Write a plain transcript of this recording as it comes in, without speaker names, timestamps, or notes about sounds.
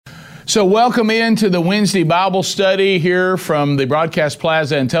So welcome into the Wednesday Bible study here from the Broadcast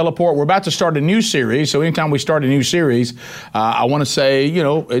Plaza and Teleport. We're about to start a new series. So anytime we start a new series, I want to say,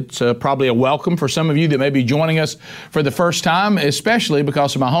 it's probably a welcome for some of you that may be joining us for the first time, especially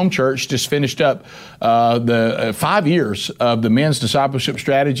because my home church just finished up the 5 years of the men's discipleship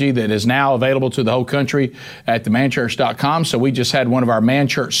strategy that is now available to the whole country at themanchurch.com. So we just had one of our man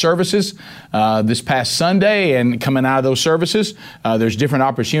church services this past Sunday, and coming out of those services, there's different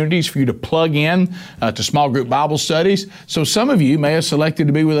opportunities for you to plug in to small group Bible studies. So some of you may have selected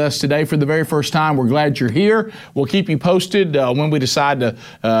to be with us today for the very first time. We're glad you're here. We'll keep you posted when we decide to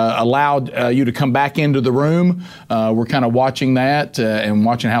allow you to come back into the room. We're kind of watching that and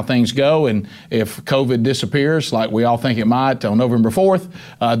watching how things go. And if COVID disappears, like we all think it might on November 4th,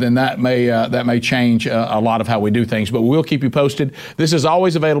 then that may change a lot of how we do things. But we'll keep you posted. This is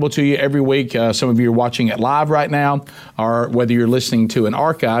always available to you every week. Some of you are watching it live right now, or whether you're listening to an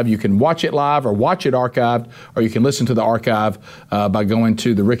archive, you can watch it live or watch it archived, or you can listen to the archive by going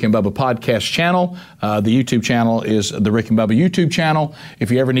to the Rick and Bubba podcast channel. The YouTube channel is the Rick and Bubba YouTube channel.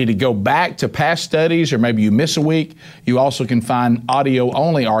 If you ever need to go back to past studies, or maybe you miss a week, you also can find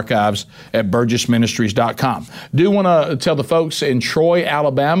audio-only archives at burgessministries.com. Do want to tell the folks in Troy,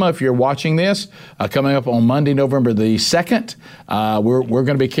 Alabama, if you're watching this, coming up on Monday, November the 2nd, we're going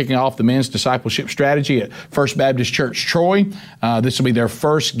to be kicking off the men's discipleship strategy at First Baptist Church, Troy. This will be their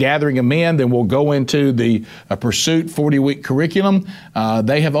first gathering of men. Then we'll go into the Pursuit 40-week curriculum.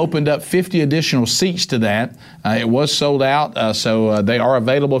 They have opened up 50 additional seats to that. It was sold out, so they are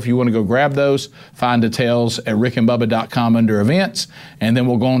available if you want to go grab those. Find details at rickandbubba.com under events. And then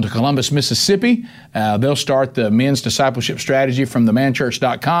we'll go on to Columbus, Mississippi. They'll start the men's discipleship strategy from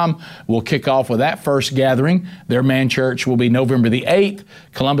themanchurch.com. We'll kick off with that first gathering. Their man church will be November the 8th,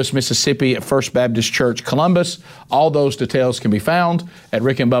 Columbus, Mississippi at First Baptist Church, Columbus. All those details can be found at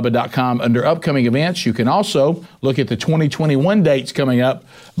rickandbubba.com under upcoming events. You can also look at the 2021 dates coming up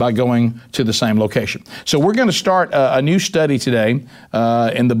by going to the same location. So we're going to start a new study today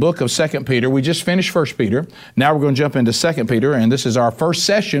in the book of 2 Peter. We just finished 1 Peter. Now we're going to jump into 2 Peter, and this is our first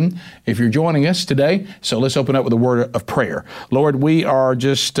session if you're joining us today. So let's open up with a word of prayer. Lord, we are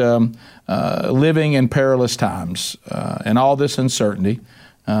just living in perilous times and all this uncertainty,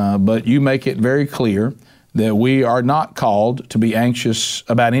 but you make it very clear that we are not called to be anxious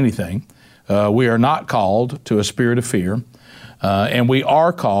about anything. We are not called to a spirit of fear. And we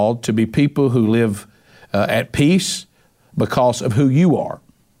are called to be people who live at peace because of who you are,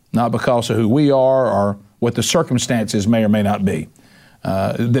 not because of who we are or what the circumstances may or may not be.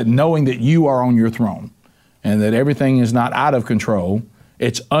 That knowing that you are on your throne and that everything is not out of control,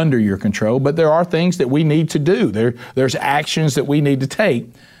 it's under your control, but there are things that we need to do. There's actions that we need to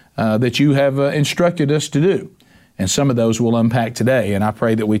take that you have instructed us to do. And some of those we'll unpack today. And I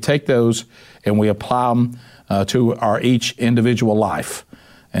pray that we take those and we apply them to our each individual life.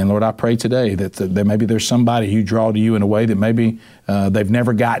 And Lord, I pray today that maybe there's somebody you draw to you in a way that maybe they've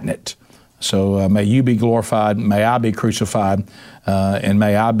never gotten it. So may you be glorified, may I be crucified, and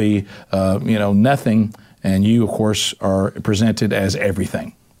may I be, nothing, and you, of course, are presented as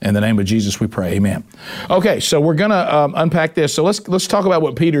everything. In the name of Jesus, we pray. Amen. Okay, so we're going to unpack this. So let's talk about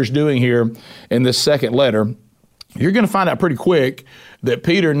what Peter's doing here in this second letter. You're going to find out pretty quick that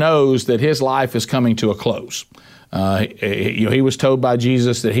Peter knows that his life is coming to a close. He was told by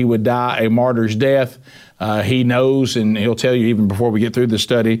Jesus that he would die a martyr's death. He knows, and he'll tell you even before we get through the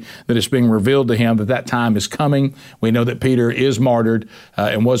study, that it's being revealed to him that time is coming. We know that Peter is martyred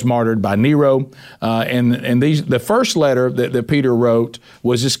and was martyred by Nero. And the first letter that Peter wrote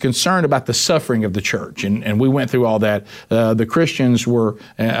was just concerned about the suffering of the church. And we went through all that. The Christians were,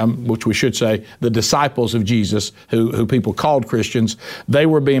 which we should say, the disciples of Jesus, who people called Christians, they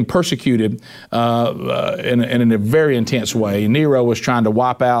were being persecuted in a very intense way. Nero was trying to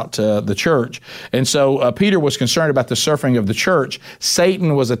wipe out the church. And so Peter was concerned about the suffering of the church.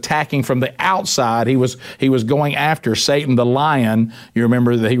 Satan was attacking from the outside. He was going after Satan, the lion, you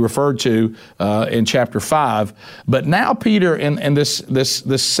remember that he referred to in chapter 5. But now Peter, in this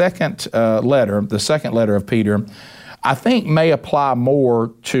second letter, the second letter of Peter, I think may apply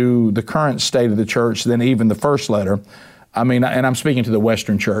more to the current state of the church than even the first letter. I mean, and I'm speaking to the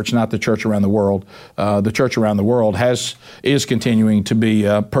Western church, not the church around the world. The church around the world is continuing to be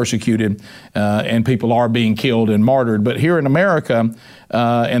persecuted, and people are being killed and martyred. But here in America,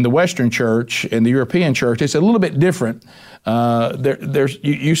 in the Western church, in the European church, it's a little bit different.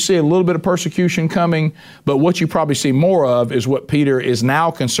 You see a little bit of persecution coming, but what you probably see more of is what Peter is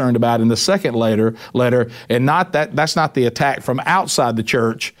now concerned about in the second letter, and that's not the attack from outside the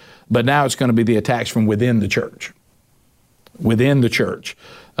church, but now it's going to be the attacks from within the church. Within the church.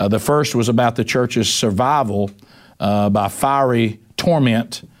 The first was about the church's survival by fiery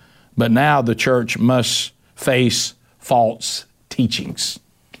torment, but now the church must face false teachings.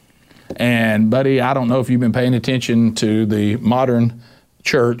 And buddy, I don't know if you've been paying attention to the modern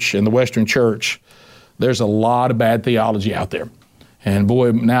church and the Western church. There's a lot of bad theology out there. And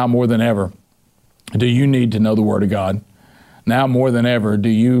boy, now more than ever, do you need to know the Word of God. Now more than ever, do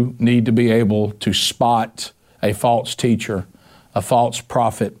you need to be able to spot a false teacher, a false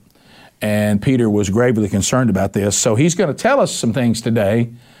prophet. And Peter was gravely concerned about this. So he's going to tell us some things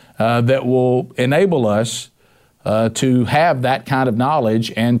today that will enable us to have that kind of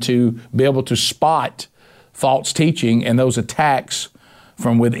knowledge and to be able to spot false teaching and those attacks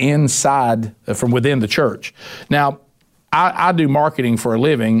from within the church. Now, I do marketing for a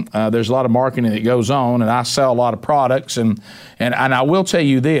living. There's a lot of marketing that goes on, and I sell a lot of products. And I will tell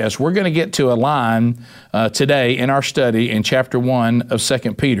you this, we're going to get to a line today in our study in chapter 1 of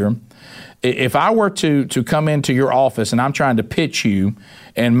 2 Peter. If I were to come into your office and I'm trying to pitch you,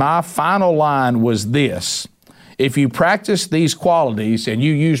 and my final line was this: if you practice these qualities and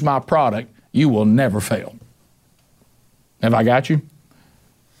you use my product, you will never fail. Have I got you?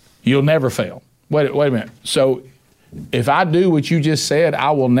 You'll never fail. Wait a minute. So if I do what you just said,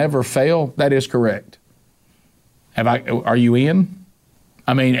 I will never fail, that is correct. Are you in?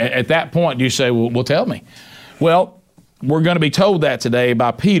 I mean, at that point, you say, well, tell me. Well, we're going to be told that today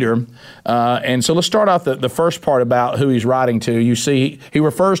by Peter. And so let's start off the first part about who he's writing to. You see, he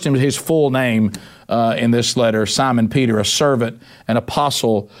refers to his full name in this letter, Simon Peter, a servant and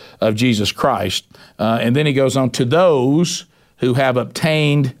apostle of Jesus Christ. And then he goes on, to those who have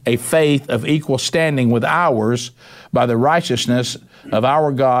obtained a faith of equal standing with ours by the righteousness of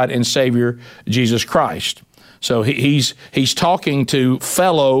our God and Savior, Jesus Christ. So he's talking to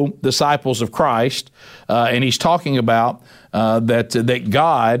fellow disciples of Christ, and he's talking about that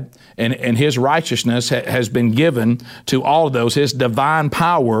God and His righteousness has been given to all of those. His divine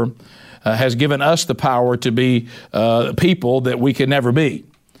power has given us the power to be people that we could never be.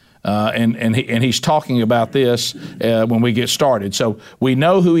 And he's talking about this when we get started. So we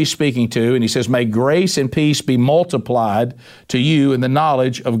know who he's speaking to, and he says, may grace and peace be multiplied to you in the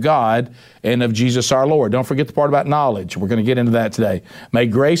knowledge of God and of Jesus our Lord. Don't forget the part about knowledge. We're going to get into that today. May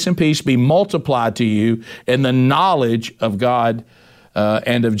grace and peace be multiplied to you in the knowledge of God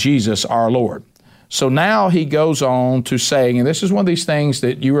and of Jesus our Lord. So now he goes on to saying, and this is one of these things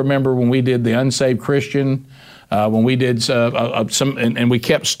that you remember when we did the Unsaved Christian, when we did and we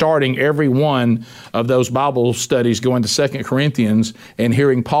kept starting every one of those Bible studies going to 2 Corinthians and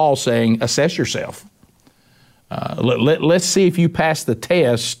hearing Paul saying, assess yourself. Let's see if you pass the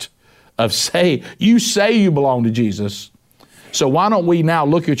test of you say you belong to Jesus. So why don't we now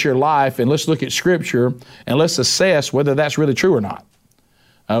look at your life and let's look at Scripture and let's assess whether that's really true or not.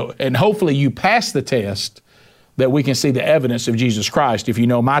 And hopefully you pass the test that we can see the evidence of Jesus Christ. If you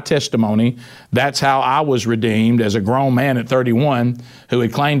know my testimony, that's how I was redeemed as a grown man at 31 who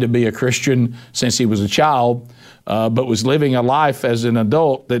had claimed to be a Christian since he was a child, but was living a life as an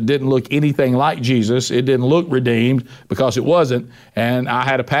adult that didn't look anything like Jesus. It didn't look redeemed because it wasn't. And I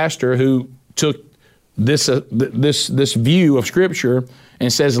had a pastor who took this view of Scripture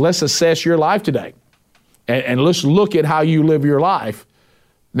and says, let's assess your life today. And let's look at how you live your life.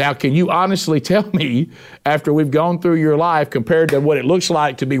 Now, can you honestly tell me, after we've gone through your life compared to what it looks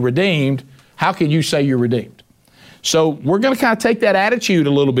like to be redeemed, how can you say you're redeemed? So we're going to kind of take that attitude a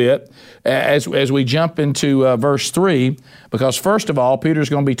little bit as we jump into verse 3, because first of all, Peter's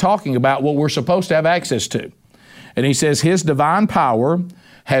going to be talking about what we're supposed to have access to. And he says, His divine power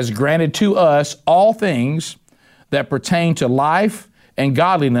has granted to us all things that pertain to life and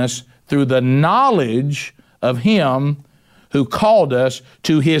godliness through the knowledge of Him who called us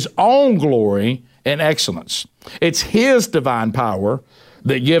to His own glory and excellence. It's His divine power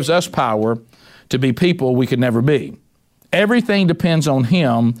that gives us power to be people we could never be. Everything depends on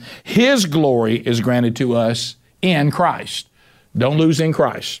Him. His glory is granted to us in Christ. Don't lose in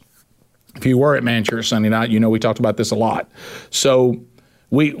Christ. If you were at Man Church Sunday night, you know we talked about this a lot. So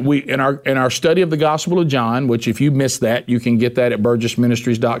we in our study of the Gospel of John, which if you missed that, you can get that at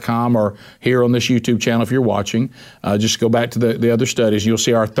burgessministries.com or here on this YouTube channel if you're watching. Just go back to the other studies. You'll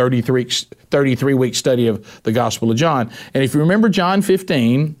see our 33-week study of the Gospel of John. And if you remember John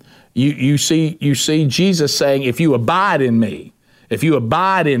 15, you see Jesus saying, if you abide in me, and you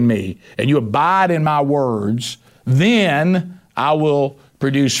abide in my words, then I will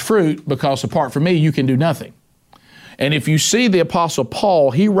produce fruit, because apart from me, you can do nothing. And if you see the Apostle Paul,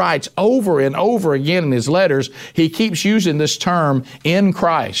 he writes over and over again in his letters, he keeps using this term, in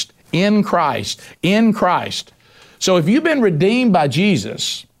Christ, in Christ, in Christ. So if you've been redeemed by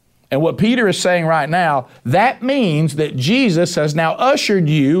Jesus, and what Peter is saying right now, that means that Jesus has now ushered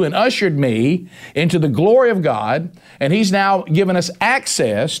you and ushered me into the glory of God, and He's now given us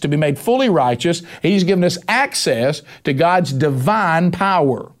access to be made fully righteous. He's given us access to God's divine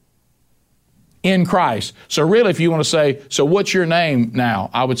power in Christ. So really, if you want to say, so what's your name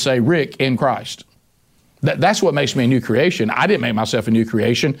now? I would say Rick in Christ. That's what makes me a new creation. I didn't make myself a new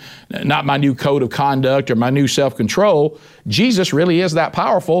creation, not my new code of conduct or my new self-control. Jesus really is that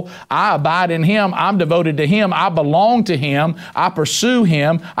powerful. I abide in Him. I'm devoted to Him. I belong to Him. I pursue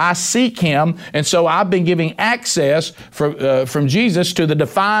Him. I seek Him. And so I've been giving access from Jesus to the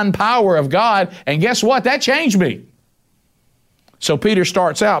divine power of God. And guess what? That changed me. So Peter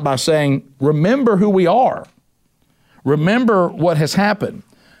starts out by saying, remember who we are. Remember what has happened.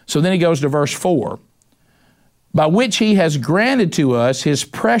 So then he goes to verse 4. By which He has granted to us His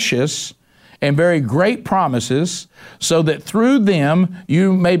precious and very great promises, so that through them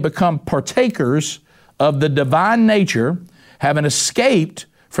you may become partakers of the divine nature, having escaped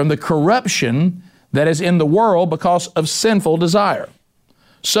from the corruption that is in the world because of sinful desire.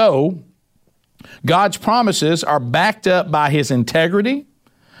 So, God's promises are backed up by His integrity.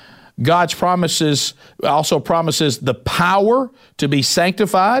 God's promises also promises the power to be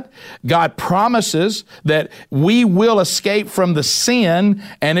sanctified. God promises that we will escape from the sin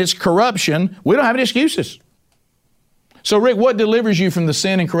and its corruption. We don't have any excuses. So, Rick, what delivers you from the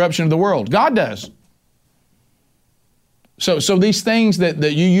sin and corruption of the world? God does. So these things that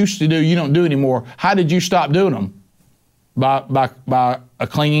you used to do, you don't do anymore. How did you stop doing them? By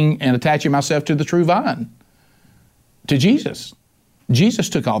clinging and attaching myself to the true vine, to Jesus. Jesus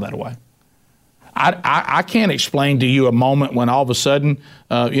took all that away. I can't explain to you a moment when all of a sudden,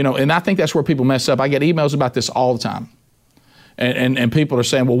 and I think that's where people mess up. I get emails about this all the time. And people are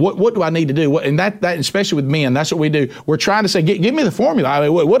saying, well, what do I need to do? And that especially with men, that's what we do. We're trying to say, give me the formula. I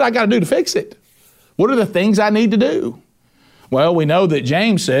mean, what do I got to do to fix it? What are the things I need to do? Well, we know that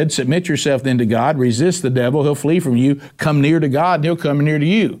James said, submit yourself then to God, resist the devil, he'll flee from you, come near to God, and he'll come near to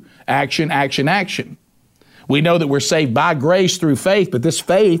you. Action, action, action. We know that we're saved by grace through faith, but this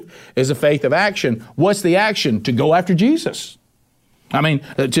faith is a faith of action. What's the action? To go after Jesus. I mean,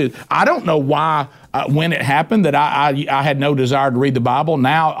 I don't know why, when it happened, that I had no desire to read the Bible.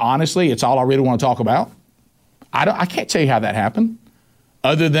 Now, honestly, it's all I really want to talk about. I can't tell you how that happened,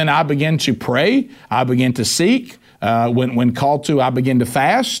 other than I began to pray, I began to seek. When called to, I begin to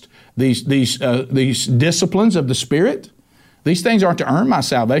fast. These disciplines of the Spirit, these things aren't to earn my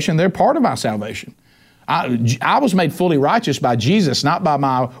salvation. They're part of my salvation. I was made fully righteous by Jesus, not by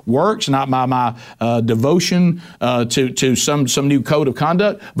my works, not by my devotion to some new code of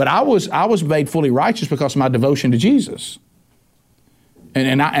conduct, but I was made fully righteous because of my devotion to Jesus.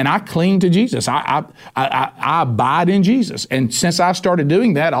 And I cling to Jesus. I abide in Jesus. And since I started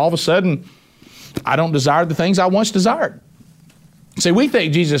doing that, all of a sudden, I don't desire the things I once desired. See, we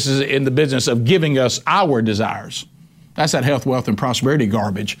think Jesus is in the business of giving us our desires. That's that health, wealth, and prosperity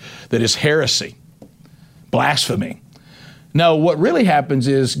garbage that is heresy, blasphemy. No, what really happens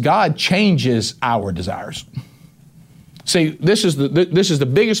is God changes our desires. See, this is the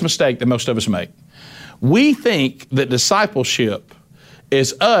biggest mistake that most of us make. We think that discipleship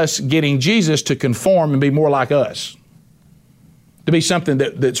is us getting Jesus to conform and be more like us, to be something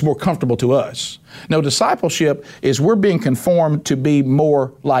that's more comfortable to us. No, discipleship is we're being conformed to be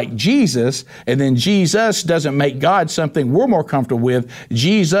more like Jesus, and then Jesus doesn't make God something we're more comfortable with.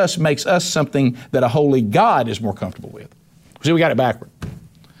 Jesus makes us something that a holy God is more comfortable with. See, we got it backward.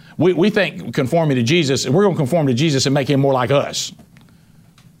 We think conforming to Jesus, we're going to conform to Jesus and make Him more like us.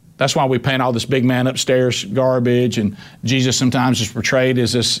 That's why we paint all this big man upstairs garbage, and Jesus sometimes is portrayed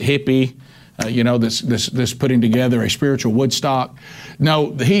as this hippie, this putting together a spiritual Woodstock.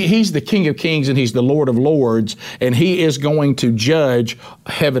 No, He's the King of Kings and He's the Lord of Lords, and He is going to judge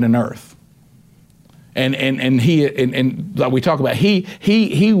heaven and earth. And like we talk about,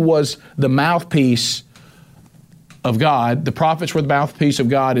 He was the mouthpiece of God. The prophets were the mouthpiece of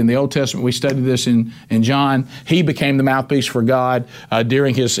God in the Old Testament. We studied this in John. He became the mouthpiece for God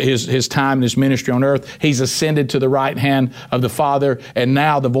during his time in His ministry on earth. He's ascended to the right hand of the Father, and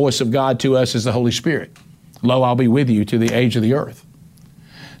now the voice of God to us is the Holy Spirit. Lo, I'll be with you to the age of the earth.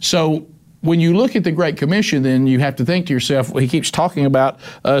 So when you look at the Great Commission, then you have to think to yourself, well, He keeps talking about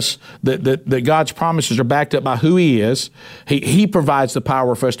us, that God's promises are backed up by who He is. He provides the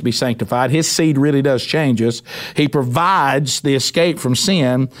power for us to be sanctified. His seed really does change us. He provides the escape from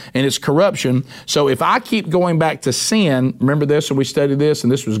sin and its corruption. So if I keep going back to sin, remember this, and we studied this,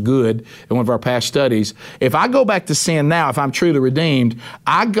 and this was good in one of our past studies. If I go back to sin now, if I'm truly redeemed,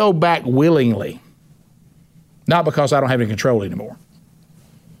 I go back willingly. Not because I don't have any control anymore.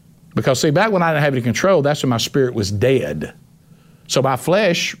 Because see, back when I didn't have any control, that's when my spirit was dead. So my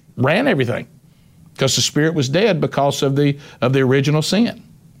flesh ran everything because the spirit was dead because of the original sin.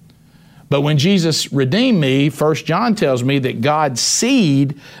 But when Jesus redeemed me, 1 John tells me that God's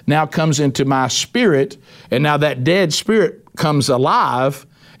seed now comes into my spirit, and now that dead spirit comes alive,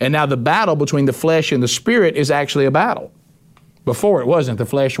 and now the battle between the flesh and the spirit is actually a battle. Before it wasn't. The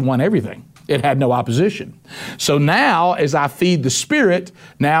flesh won everything. It had no opposition. So now as I feed the Spirit,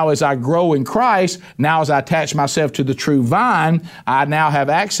 now as I grow in Christ, now as I attach myself to the true vine, I now have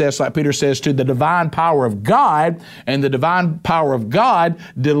access, like Peter says, to the divine power of God, and the divine power of God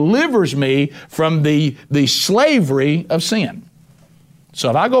delivers me from the slavery of sin. So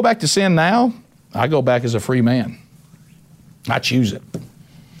if I go back to sin now, I go back as a free man. I choose it.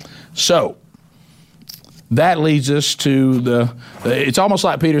 So that leads us to it's almost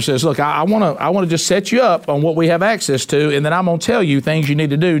like Peter says, look, I want to just set you up on what we have access to, and then I'm going to tell you things you need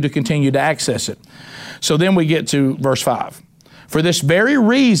to do to continue to access it. So then we get to verse 5. For this very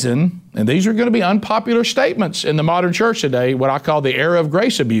reason, and these are going to be unpopular statements in the modern church today, what I call the era of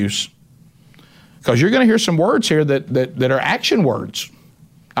grace abuse, because you're going to hear some words here that are action words.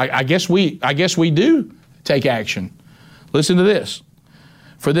 I guess we do take action. Listen to this.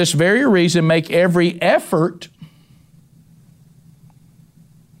 For this very reason, make every effort.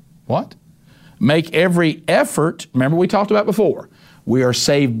 What? Make every effort. Remember we talked about before. We are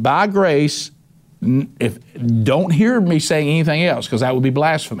saved by grace. Don't hear me saying anything else, because that would be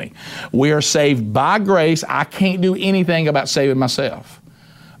blasphemy. We are saved by grace. I can't do anything about saving myself.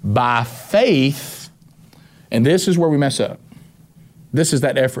 By faith, and this is where we mess up. This is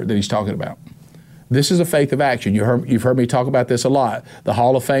that effort that he's talking about. This is a faith of action. You've heard me talk about this a lot. The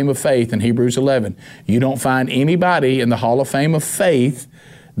Hall of Fame of Faith in Hebrews 11. You don't find anybody in the Hall of Fame of Faith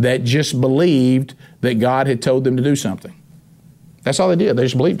that just believed that God had told them to do something. That's all they did. They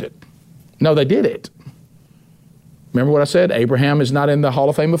just believed it. No, they did it. Remember what I said? Abraham is not in the Hall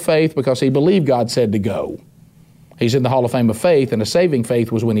of Fame of Faith because he believed God said to go. He's in the Hall of Fame of Faith, and the saving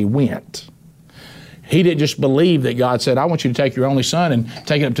faith was when he went. He didn't just believe that God said, I want you to take your only son and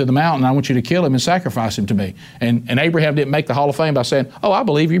take him up to the mountain. I want you to kill him and sacrifice him to me. And Abraham didn't make the Hall of Fame by saying, oh, I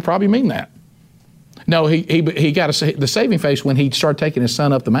believe you probably mean that. No, he got the saving faith when he started taking his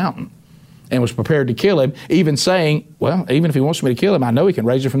son up the mountain and was prepared to kill him, even saying, well, even if he wants me to kill him, I know he can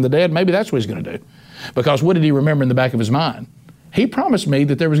raise him from the dead. Maybe that's what he's going to do. Because what did he remember in the back of his mind? He promised me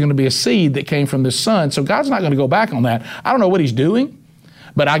that there was going to be a seed that came from this son, so God's not going to go back on that. I don't know what he's doing,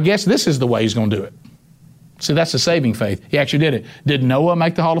 but I guess this is the way he's going to do it. See, that's the saving faith. He actually did it. Did Noah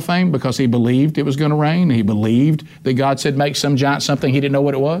make the Hall of Fame because he believed it was going to rain? He believed that God said make some giant something he didn't know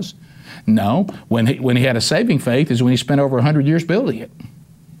what it was? No. When he had a saving faith is when he spent over 100 years building it.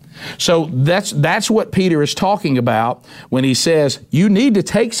 So that's what Peter is talking about when he says you need to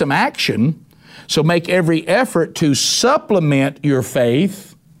take some action, so make every effort to supplement your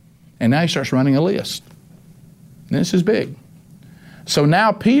faith. And now he starts running a list. And this is big. So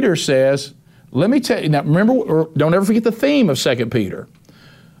now Peter says, let me tell you, now remember, don't ever forget the theme of 2 Peter.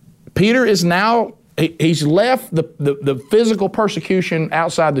 Peter is now, he's left the physical persecution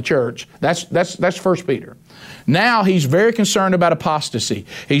outside the church. That's 1 Peter. Now he's very concerned about apostasy.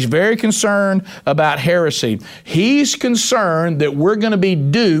 He's very concerned about heresy. He's concerned that we're going to be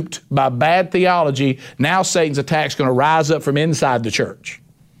duped by bad theology. Now Satan's attack's going to rise up from inside the church.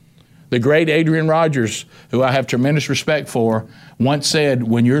 The great Adrian Rogers, who I have tremendous respect for, once said,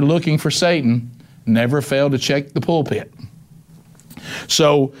 when you're looking for Satan, never fail to check the pulpit.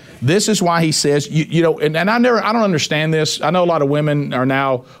 So this is why he says, and I don't understand this. I know a lot of women are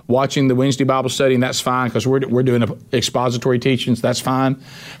now watching the Wednesday Bible study, and that's fine because we're doing expository teachings. That's fine.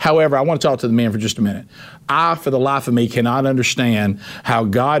 However, I want to talk to the men for just a minute. I, for the life of me, cannot understand how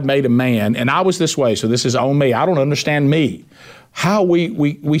God made a man, and I was this way, so this is on me. I don't understand me. How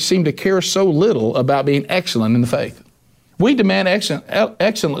we seem to care so little about being excellent in the faith. We demand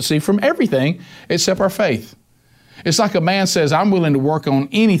excellency from everything except our faith. It's like a man says, I'm willing to work on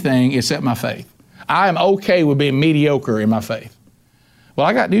anything except my faith. I am okay with being mediocre in my faith. Well,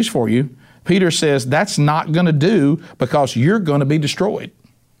 I got news for you. Peter says that's not going to do because you're going to be destroyed.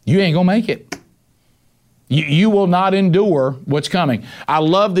 You ain't going to make it. You will not endure what's coming. I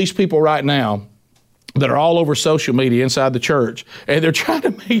love these people right now that are all over social media inside the church, and they're trying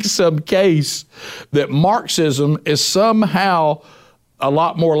to make some case that Marxism is somehow a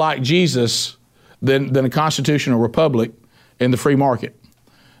lot more like Jesus than a constitutional republic in the free market.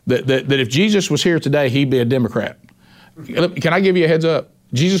 That if Jesus was here today, he'd be a Democrat. Can I give you a heads up?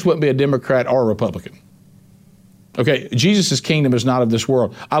 Jesus wouldn't be a Democrat or a Republican. Okay, Jesus' kingdom is not of this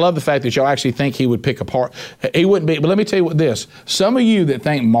world. I love the fact that y'all actually think he would pick apart. He wouldn't be, but let me tell you what this. Some of you that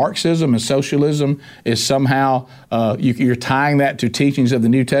think Marxism and socialism is somehow, you're tying that to teachings of the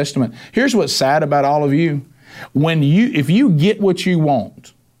New Testament. Here's what's sad about all of you. If you get what you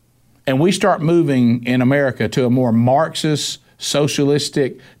want, and we start moving in America to a more Marxist,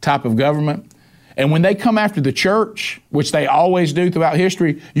 socialistic type of government, and when they come after the church, which they always do throughout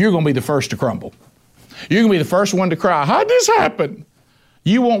history, you're going to be the first to crumble. You're going to be the first one to cry, how'd this happen?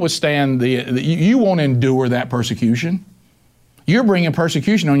 You won't withstand you won't endure that persecution. You're bringing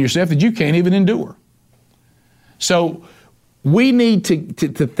persecution on yourself that you can't even endure. So we need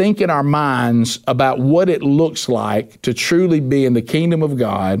to think in our minds about what it looks like to truly be in the kingdom of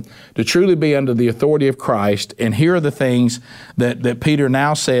God, to truly be under the authority of Christ. And here are the things that Peter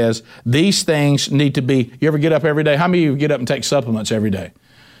now says, these things need to be. You ever get up every day? How many of you get up and take supplements every day?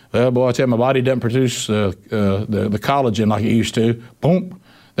 Well, boy, I tell you, my body doesn't produce the collagen like it used to. Boom,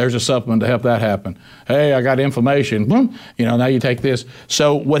 there's a supplement to help that happen. Hey, I got inflammation. Boom, now you take this.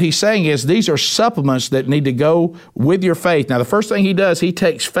 So what he's saying is these are supplements that need to go with your faith. Now, the first thing he does, he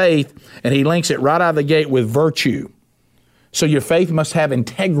takes faith and he links it right out of the gate with virtue. So your faith must have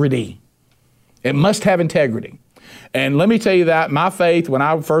integrity. It must have integrity. And let me tell you that my faith, when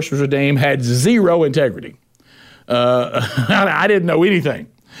I first was redeemed, had zero integrity. I didn't know anything.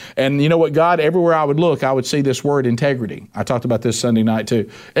 And you know what, God, everywhere I would look, I would see this word integrity. I talked about this Sunday night too.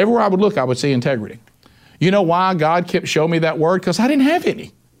 Everywhere I would look, I would see integrity. You know why God kept showing me that word? Because I didn't have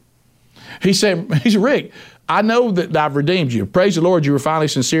any. He said, Rick, I know that I've redeemed you. Praise the Lord, you were finally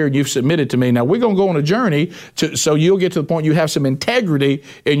sincere and you've submitted to me. Now we're going to go on a journey so you'll get to the point you have some integrity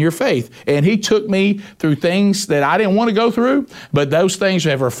in your faith. And he took me through things that I didn't want to go through, but those things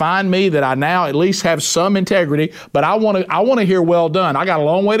have refined me that I now at least have some integrity. But I want to hear well done. I got a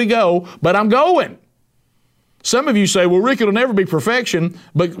long way to go, but I'm going. Some of you say, well, Rick, it'll never be perfection,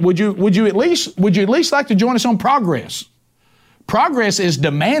 but would you at least like to join us on progress? Progress is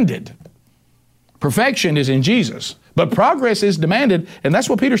demanded. Perfection is in Jesus, but progress is demanded, and that's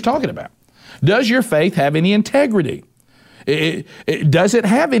what Peter's talking about. Does your faith have any integrity? Does it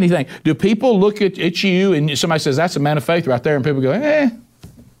have anything? Do people look at you and somebody says, that's a man of faith right there, and people go,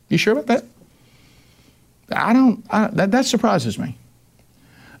 you sure about that? That surprises me.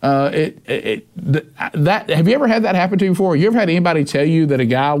 Have you ever had that happen to you before? You ever had anybody tell you that a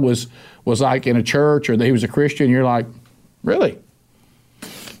guy was like in a church or that he was a Christian? You're like, really?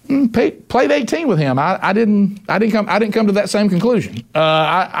 Played 18 with him. I didn't come to that same conclusion.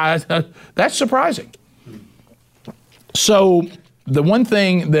 That's surprising. So the one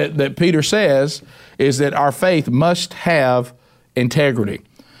thing that Peter says is that our faith must have integrity.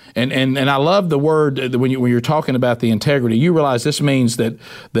 And I love the word when you're talking about the integrity. You realize this means that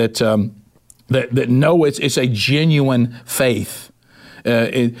it's a genuine faith.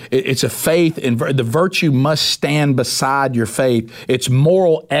 It's a faith, and the virtue must stand beside your faith. It's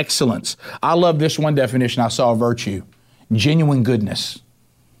moral excellence. I love this one definition I saw of virtue: genuine goodness.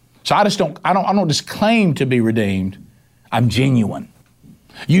 So I don't just claim to be redeemed. I'm genuine.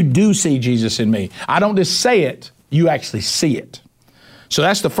 You do see Jesus in me. I don't just say it, you actually see it. So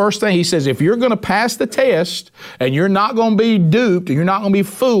that's the first thing he says. If you're going to pass the test and you're not going to be duped and you're not going to be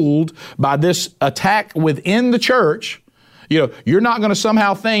fooled by this attack within the church, you're not going to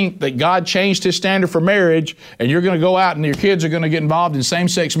somehow think that God changed his standard for marriage and you're going to go out and your kids are going to get involved in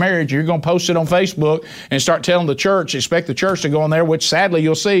same-sex marriage. You're going to post it on Facebook and start telling the church, expect the church to go on there, which sadly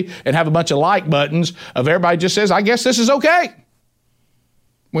you'll see, and have a bunch of like buttons of everybody just says, I guess this is okay,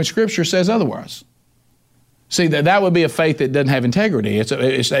 when Scripture says otherwise. See, that would be a faith that doesn't have integrity.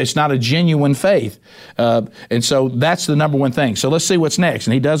 It's not a genuine faith. And so that's the number one thing. So let's see what's next.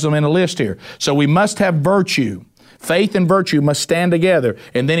 And he does them in a list here. So we must have virtue. Faith and virtue must stand together.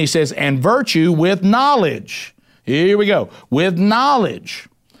 And then he says, and virtue with knowledge. Here we go. With knowledge.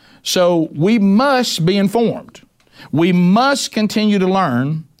 So we must be informed. We must continue to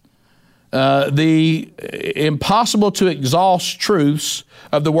learn the impossible to exhaust truths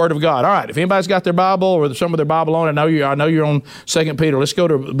of the Word of God. All right, if anybody's got their Bible or some of their Bible on, I know you're on 2 Peter. Let's go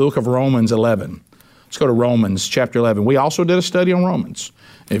to the book of Romans 11. Let's go to Romans chapter 11. We also did a study on Romans.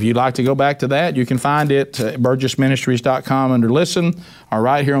 If you'd like to go back to that, you can find it at burgessministries.com under Listen, or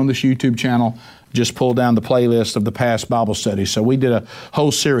right here on this YouTube channel. Just pull down the playlist of the past Bible studies. So we did a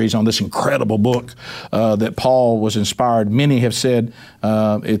whole series on this incredible book that Paul was inspired. Many have said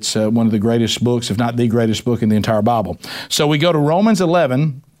it's one of the greatest books, if not the greatest book in the entire Bible. So we go to Romans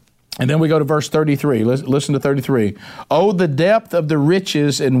 11, and then we go to verse 33. Listen to 33. Oh, the depth of the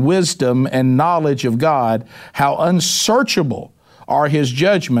riches and wisdom and knowledge of God, how unsearchable are his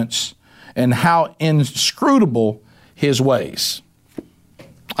judgments and how inscrutable his ways.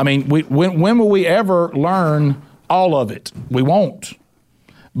 I mean, when will we ever learn all of it? We won't.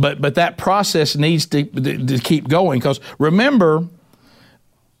 But that process needs to keep going, because remember,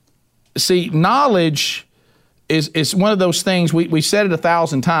 see, knowledge is one of those things, we said it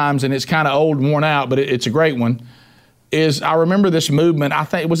 1,000 times and it's kind of old and worn out, but it's a great one, is I remember this movement, I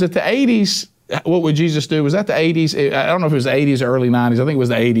think, was it the 80s? What would Jesus do? Was that the 80s? I don't know if it was the 80s or early 90s. I think it was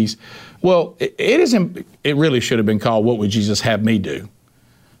the 80s. Well, it really should have been called What Would Jesus Have Me Do?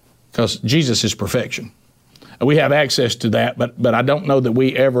 Because Jesus is perfection. We have access to that, but I don't know that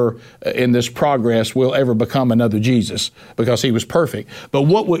we ever, in this progress, will ever become another Jesus, because he was perfect. But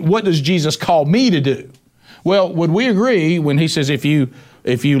what does Jesus call me to do? Well, would we agree when he says, if you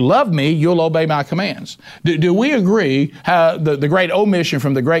love me, you'll obey my commands? Do we agree how the great omission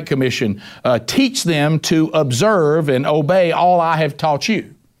from the Great Commission, teach them to observe and obey all I have taught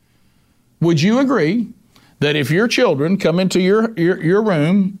you? Would you agree that if your children come into your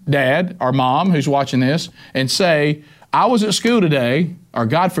room, dad or mom who's watching this, and say, I was at school today, or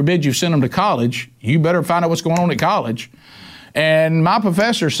God forbid you send them to college, you better find out what's going on at college, and my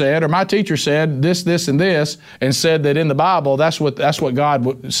professor said, or my teacher said this, this, and this, and said that in the Bible, that's what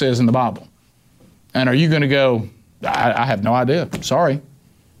God says in the Bible. And are you going to go, I have no idea, sorry.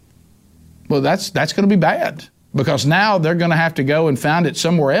 Well, that's going to be bad, because now they're going to have to go and find it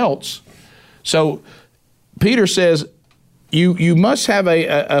somewhere else. So Peter says, you must have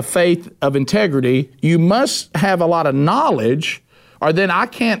a faith of integrity. You must have a lot of knowledge, or then I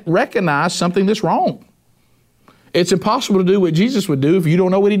can't recognize something that's wrong. It's impossible to do what Jesus would do if you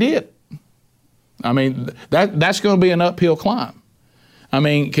don't know what he did. I mean, that's going to be an uphill climb. I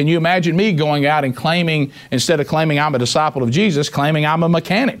mean, can you imagine me going out and claiming, instead of claiming I'm a disciple of Jesus, claiming I'm a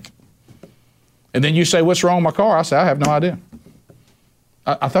mechanic? And then you say, what's wrong with my car? I say, I have no idea.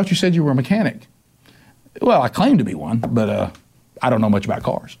 I thought you said you were a mechanic. Well, I claim to be one, but I don't know much about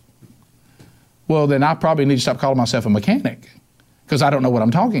cars. Well, then I probably need to stop calling myself a mechanic, because I don't know what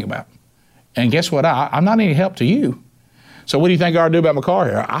I'm talking about. And guess what? I'm not any help to you. So what do you think I ought to do about my car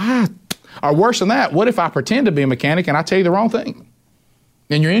here? Or worse than that, what if I pretend to be a mechanic and I tell you the wrong thing?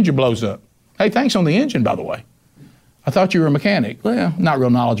 And your engine blows up. Hey, thanks on the engine, by the way. I thought you were a mechanic. Well, not real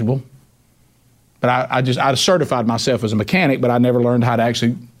knowledgeable. But I certified myself as a mechanic, but I never learned how to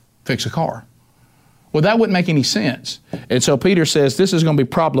actually fix a car. Well, that wouldn't make any sense. And so Peter says this is going to be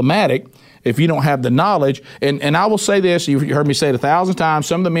problematic if you don't have the knowledge. And I will say this, you've heard me say it 1,000 times,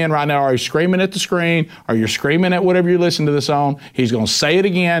 some of the men right now are screaming at the screen, or you're screaming at whatever you're listening to this on. He's going to say it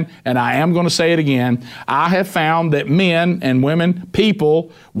again, and I am going to say it again. I have found that men and women,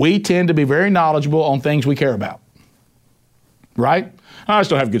 people, we tend to be very knowledgeable on things we care about. Right? I just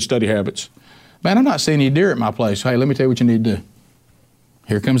don't have good study habits. Man, I'm not seeing any deer at my place. Hey, let me tell you what you need to do.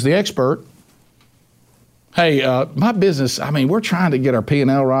 Here comes the expert. Hey, my business, I mean, we're trying to get our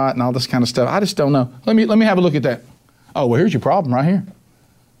P&L right and all this kind of stuff. I just don't know. Let me have a look at that. Oh, well, here's your problem right here.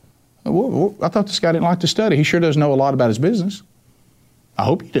 I thought this guy didn't like to study. He sure does know a lot about his business. I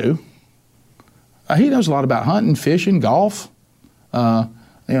hope you do. He knows a lot about hunting, fishing, golf, Lord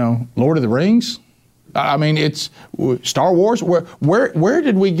of the Rings. I mean, it's Star Wars. Where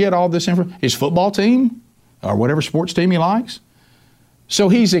did we get all this information? His football team or whatever sports team he likes. So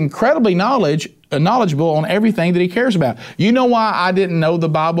he's incredibly knowledgeable on everything that he cares about. You know why I didn't know the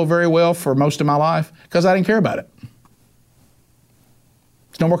Bible very well for most of my life? Because I didn't care about it.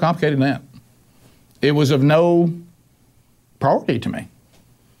 It's no more complicated than that. It was of no priority to me.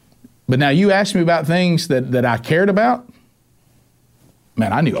 But now you ask me about things that I cared about,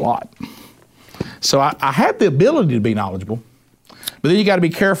 man, I knew a lot. So I had the ability to be knowledgeable, but then you got to be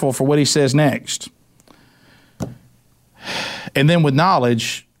careful for what he says next. And then with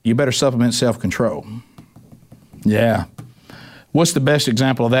knowledge, you better supplement self-control. Yeah. What's the best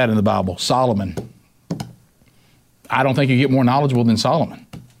example of that in the Bible? Solomon. I don't think you get more knowledgeable than Solomon.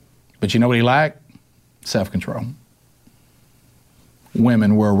 But you know what he lacked? Self-control.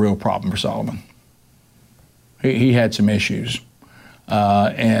 Women were a real problem for Solomon. He had some issues.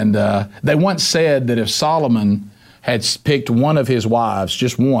 And they once said that if Solomon had picked one of his wives,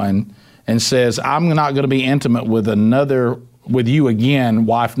 just one, and says, I'm not going to be intimate with you again,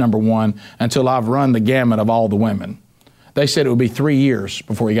 wife number one, until I've run the gamut of all the women. They said it would be 3 years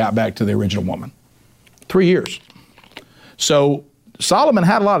before he got back to the original woman. 3 years. So Solomon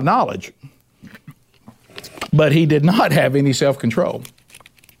had a lot of knowledge, but he did not have any self-control.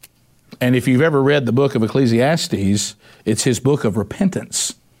 And if you've ever read the book of Ecclesiastes, it's his book of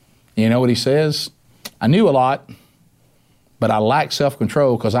repentance. You know what he says? I knew a lot, but I lacked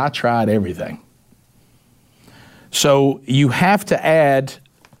self-control because I tried everything. So you have to add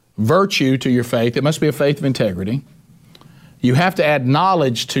virtue to your faith. It must be a faith of integrity. You have to add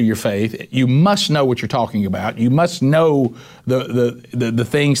knowledge to your faith. You must know what you're talking about. You must know the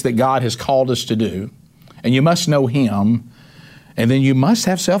things that God has called us to do. And you must know Him. And then you must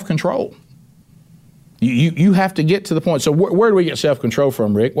have self-control. You have to get to the point. So where do we get self-control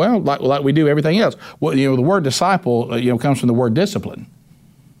from, Rick? Well, like we do everything else. Well, the word disciple, comes from the word discipline.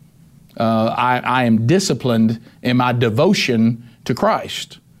 I am disciplined in my devotion to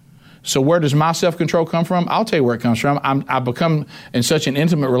Christ. So where does my self-control come from? I'll tell you where it comes from. I've become in such an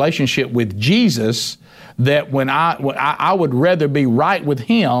intimate relationship with Jesus that when I would rather be right with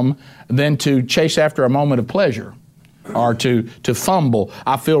Him than to chase after a moment of pleasure or to fumble.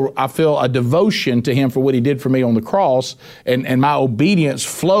 I feel a devotion to Him for what He did for me on the cross, and my obedience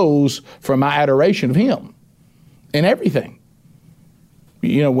flows from my adoration of Him in everything.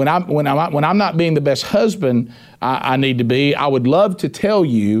 When I'm not being the best husband I need to be, I would love to tell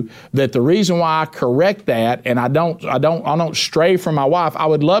you that the reason why I correct that and I don't stray from my wife, I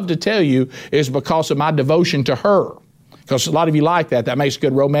would love to tell you is because of my devotion to her. Because a lot of you like that. That makes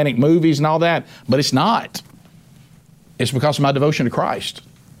good romantic movies and all that, but it's not. It's because of my devotion to Christ.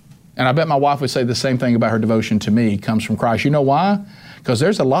 And I bet my wife would say the same thing about her devotion to me comes from Christ. You know why? Because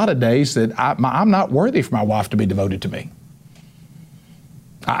there's a lot of days that I'm not worthy for my wife to be devoted to me.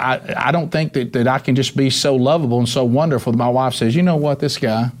 I don't think that I can just be so lovable and so wonderful that my wife says, you know what, this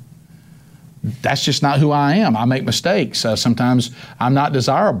guy, that's just not who I am. I make mistakes. Sometimes I'm not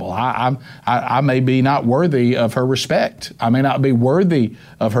desirable. I may be not worthy of her respect. I may not be worthy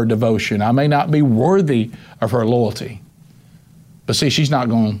of her devotion. I may not be worthy of her loyalty. But see, she's not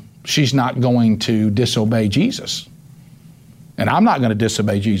going to disobey Jesus. And I'm not going to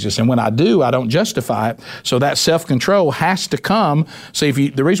disobey Jesus. And when I do, I don't justify it. So that self-control has to come. See,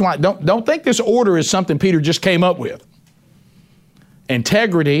 the reason why, don't think this order is something Peter just came up with.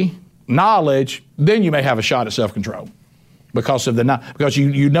 Integrity, knowledge, then you may have a shot at self-control. Because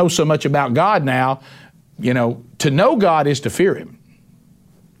you know so much about God now. To know God is to fear Him.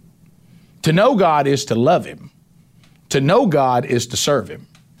 To know God is to love Him. To know God is to serve Him.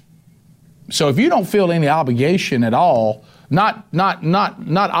 So if you don't feel any obligation at all, not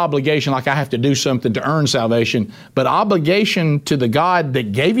obligation like I have to do something to earn salvation, but obligation to the God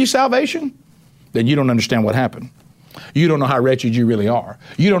that gave you salvation, then you don't understand what happened. You don't know how wretched you really are.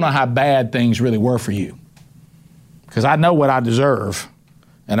 You don't know how bad things really were for you. Because I know what I deserve,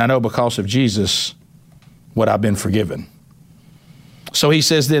 and I know because of Jesus what I've been forgiven. So he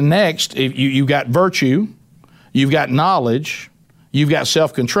says then next, if you've got virtue, you've got knowledge, you've got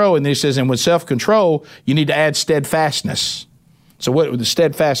self-control, and then he says, and with self-control, you need to add steadfastness. So what the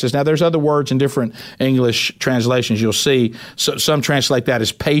steadfastness, now there's other words in different English translations you'll see. So, some translate that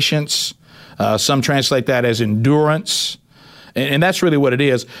as patience. Some translate that as endurance. And that's really what it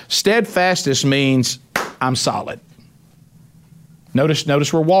is. Steadfastness means I'm solid.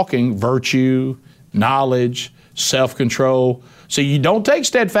 Notice we're walking virtue, knowledge, self-control. So you don't take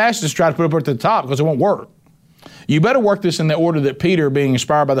steadfastness, try to put it up at the top because it won't work. You better work this in the order that Peter, being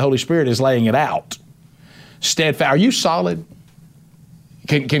inspired by the Holy Spirit, is laying it out. Steadfast. Are you solid?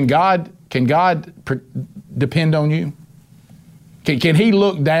 Can God depend on you? Can He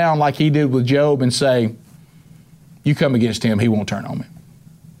look down like He did with Job and say, you come against him, he won't turn on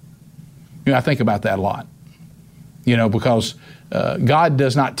me? I think about that a lot. Because God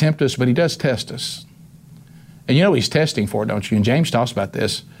does not tempt us, but He does test us. And He's testing for it, don't you? And James talks about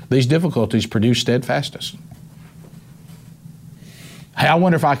this. These difficulties produce steadfastness. Hey, I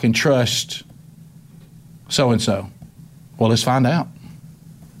wonder if I can trust so-and-so. Well, let's find out.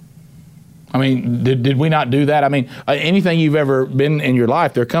 I mean, did we not do that? I mean, anything you've ever been in your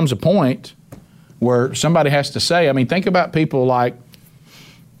life, there comes a point where somebody has to say, think about people like,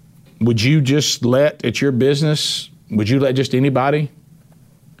 would you just let, at your business, would you let just anybody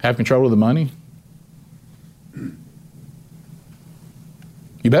have control of the money?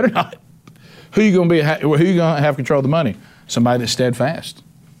 You better not. Who are you going to have control of the money? Somebody that's steadfast.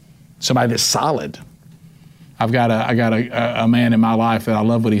 Somebody that's solid. I got a man in my life that I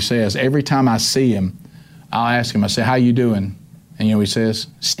love what he says. Every time I see him, I'll ask him, I say, how you doing? And he says,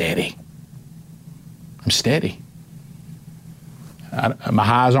 steady. I'm steady. My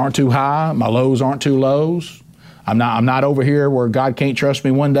highs aren't too high. My lows aren't too lows. I'm not over here where God can't trust me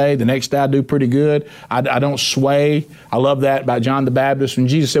one day. The next day I do pretty good. I don't sway. I love that about John the Baptist when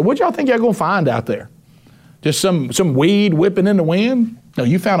Jesus said, what y'all think y'all going to find out there? Just some weed whipping in the wind? No,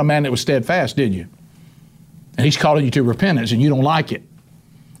 you found a man that was steadfast, did you? And He's calling you to repentance and you don't like it.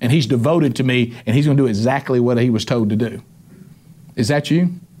 And He's devoted to me and He's going to do exactly what He was told to do. Is that you?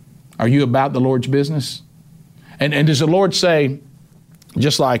 Are you about the Lord's business? And does the Lord say,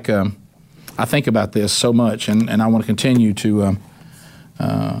 just like I think about this so much, and I want to continue to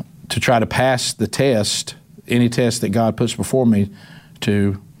try to pass the test, any test that God puts before me,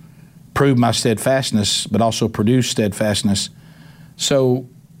 to prove my steadfastness, but also produce steadfastness. So,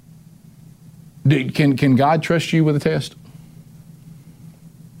 can God trust you with a test?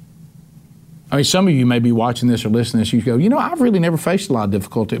 I mean, some of you may be watching this or listening to this, you go, you know, I've really never faced a lot of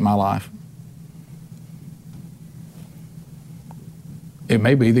difficulty in my life. It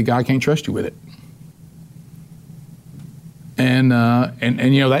may be that God can't trust you with it. And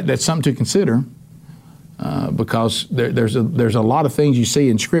you know, that's something to consider, because there's a lot of things you see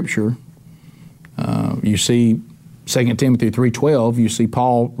in Scripture. You see 2 Timothy 3:12, you see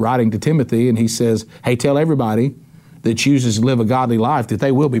Paul writing to Timothy, and he says, hey, tell everybody that chooses to live a godly life that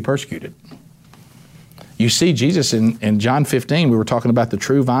they will be persecuted. You see Jesus in John 15, we were talking about the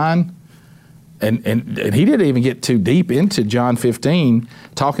true vine, and he didn't even get too deep into John 15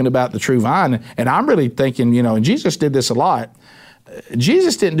 talking about the true vine. And I'm really thinking, you know, and Jesus did this a lot.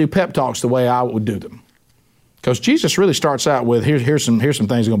 Jesus didn't do pep talks the way I would do them. Because Jesus really starts out with, here's some things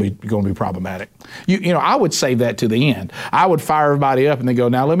that are going to be problematic. You know, I would save that to the end. I would fire everybody up and then go,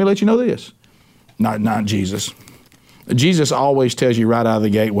 now let me let you know this. Not Jesus. Jesus always tells you right out of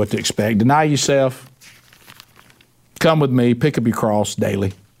the gate what to expect. Deny yourself. Come with me. Pick up your cross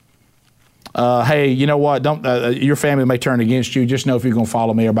daily. Hey, you know what? Your family may turn against you. Just know if you're going to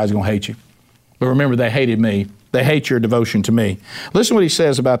follow me, everybody's going to hate you. But remember, they hated me. They hate your devotion to me. Listen to what he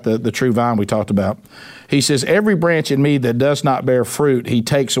says about the true vine we talked about. He says, every branch in me that does not bear fruit, he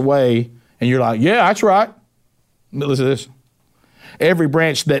takes away. And you're like, yeah, that's right. But listen to this. Every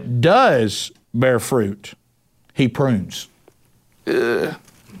branch that does bear fruit, he prunes. So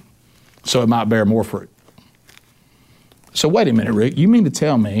it might bear more fruit. So wait a minute, Rick. You mean to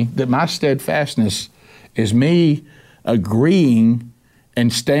tell me that my steadfastness is me agreeing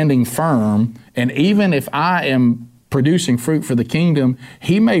and standing firm, and even if I am producing fruit for the kingdom,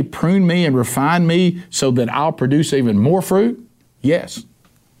 he may prune me and refine me so that I'll produce even more fruit? Yes.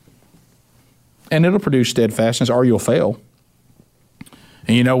 And it'll produce steadfastness, or you'll fail.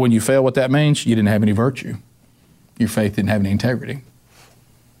 And you know when you fail what that means? You didn't have any virtue. Your faith didn't have any integrity.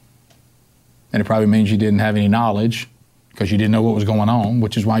 And it probably means you didn't have any knowledge because you didn't know what was going on,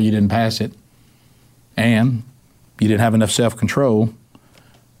 which is why you didn't pass it. And you didn't have enough self-control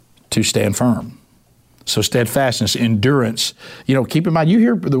to stand firm. So steadfastness, endurance. You know, keep in mind, you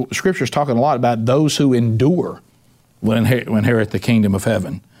hear the Scriptures talking a lot about those who endure will inherit the kingdom of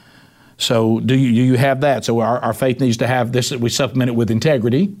heaven. So do you have that? So our faith needs to have this. We supplement it with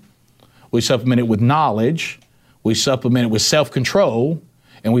integrity. We supplement it with knowledge. We supplement it with self-control.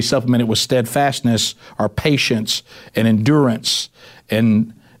 And we supplement it with steadfastness, our patience and endurance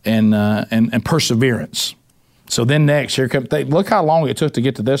and perseverance. So then next, here comes, look how long it took to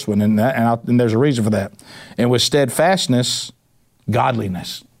get to this one, and there's a reason for that. And with steadfastness,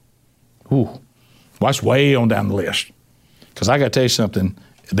 godliness. Ooh, well, that's way on down the list. Because I got to tell you something,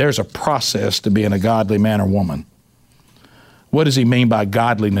 there's a process to being a godly man or woman. What does he mean by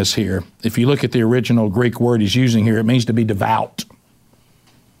godliness here? If you look at the original Greek word he's using here, it means to be devout,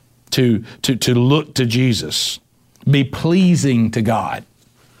 to look to Jesus, be pleasing to God.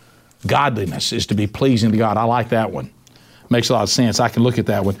 Godliness is to be pleasing to God. I like that one. Makes a lot of sense. I can look at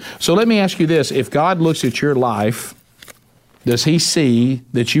that one. So let me ask you this. If God looks at your life, does he see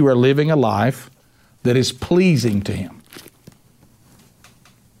that you are living a life that is pleasing to him?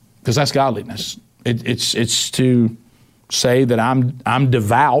 Because that's godliness. It's to say that I'm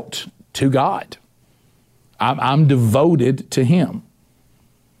devout to God. I'm devoted to him.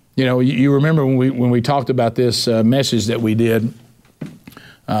 You know, you remember when we talked about this message that we did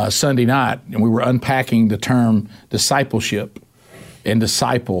Sunday night, and we were unpacking the term discipleship and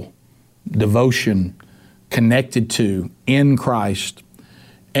disciple, devotion, connected to, in Christ.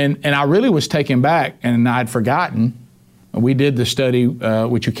 And I really was taken back, and I'd forgotten. We did the study,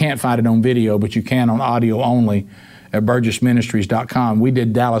 which you can't find it on video, but you can on audio only at burgessministries.com. We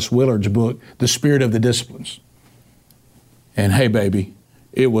did Dallas Willard's book, The Spirit of the Disciplines. And hey, baby,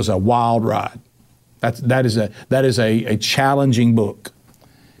 it was a wild ride. That is a challenging book.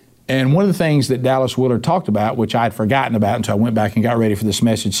 And one of the things that Dallas Willard talked about, which I had forgotten about until I went back and got ready for this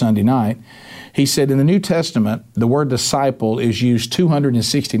message Sunday night, he said in the New Testament, the word disciple is used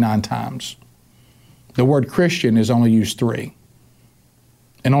 269 times. The word Christian is only used 3.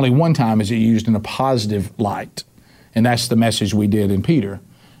 And only one time is it used in a positive light. And that's the message we did in Peter.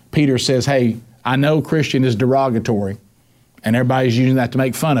 Peter says, hey, I know Christian is derogatory, and everybody's using that to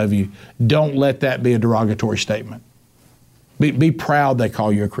make fun of you. Don't let that be a derogatory statement. Be proud they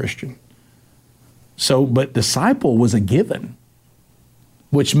call you a Christian. So, but disciple was a given.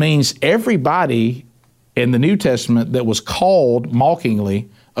 which means everybody in the New Testament that was called mockingly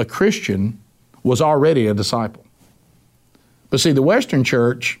a Christian was already a disciple. But see, the Western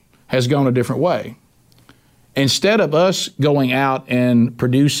church has gone a different way. Instead of us going out and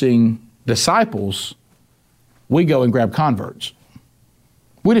producing disciples, we go and grab converts.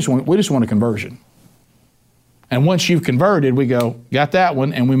 We just want a conversion. And once you've converted, we go, got that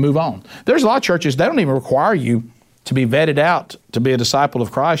one, and we move on. There's a lot of churches, they don't even require you to be vetted out to be a disciple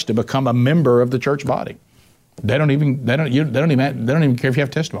of Christ to become a member of the church body. They don't even care if you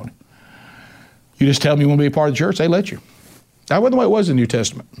have testimony. You just tell them you want to be a part of the church, they let you. That wasn't the way it was in the New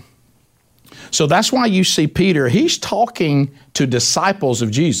Testament. So that's why you see Peter, he's talking to disciples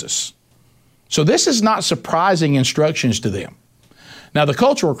of Jesus. So this is not surprising instructions to them. Now, the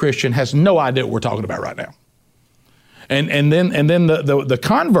cultural Christian has no idea what we're talking about right now. And then the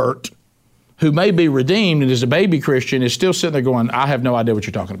convert who may be redeemed and is a baby Christian is still sitting there going, I have no idea what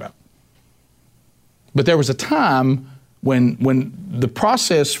you're talking about. But there was a time when the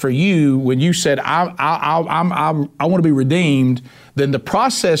process for you, when you said, I want to be redeemed, then the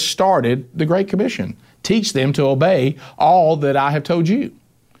process started the Great Commission. Teach them to obey all that I have told you.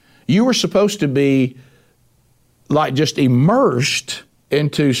 You were supposed to be like just immersed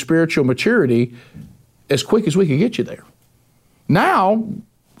into spiritual maturity as quick as we could get you there. Now,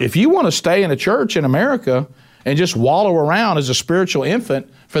 if you want to stay in a church in America and just wallow around as a spiritual infant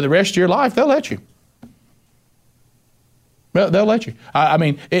for the rest of your life, they'll let you. They'll let you. I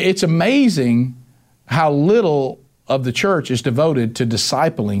mean, it's amazing how little of the church is devoted to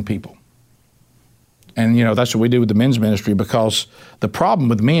discipling people. And, that's what we do with the men's ministry, because the problem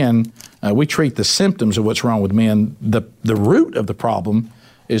with men, we treat the symptoms of what's wrong with men. The root of the problem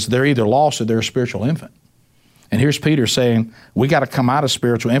is they're either lost or they're a spiritual infant. And here's Peter saying, we got to come out of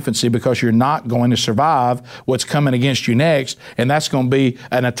spiritual infancy because you're not going to survive what's coming against you next, and that's going to be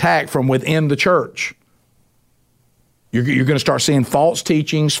an attack from within the church. You're going to start seeing false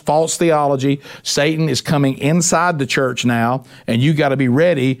teachings, false theology. Satan is coming inside the church now, and you got to be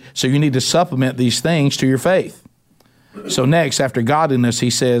ready, so you need to supplement these things to your faith. So next, after godliness, he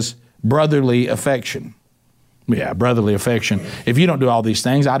says, brotherly affection. Yeah, brotherly affection. If you don't do all these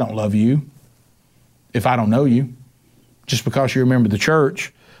things, I don't love you. If I don't know you, just because you remember the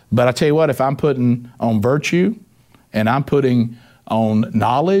church. But I tell you what, if I'm putting on virtue, and I'm putting on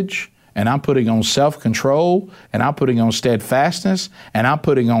knowledge, and I'm putting on self-control, and I'm putting on steadfastness, and I'm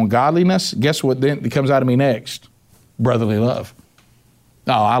putting on godliness, guess what then comes out of me next? Brotherly love.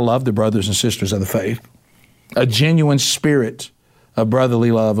 Oh, I love the brothers and sisters of the faith. A genuine spirit of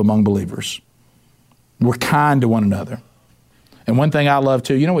brotherly love among believers. We're kind to one another. And one thing I love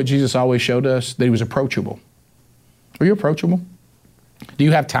too, you know what Jesus always showed us? That he was approachable. Are you approachable? Do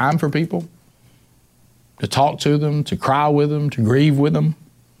you have time for people? To talk to them, to cry with them, to grieve with them?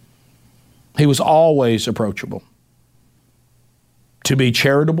 He was always approachable. To be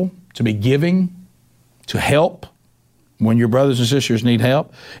charitable, to be giving, to help when your brothers and sisters need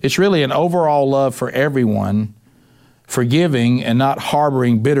help. It's really an overall love for everyone, forgiving and not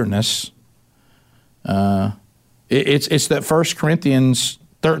harboring bitterness. It's that 1 Corinthians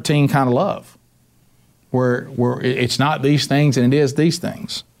 13 kind of love, where it's not these things and it is these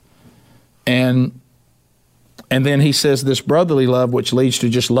things. And then he says this brotherly love, which leads to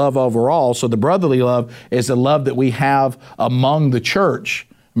just love overall. So the brotherly love is the love that we have among the church.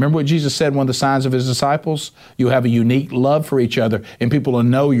 Remember what Jesus said, one of the signs of his disciples? You have a unique love for each other, and people will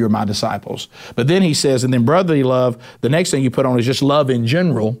know you're my disciples. But then he says, and then brotherly love, the next thing you put on is just love in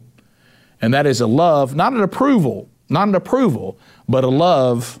general. And that is a love, not an approval, but a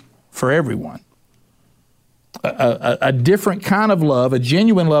love for everyone. A different kind of love, a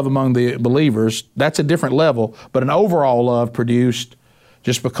genuine love among the believers, that's a different level, but an overall love produced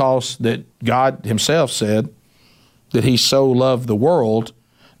just because that God himself said that he so loved the world,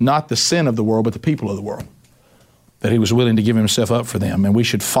 not the sin of the world, but the people of the world, that he was willing to give himself up for them, and we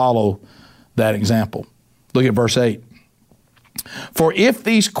should follow that example. Look at verse 8. For if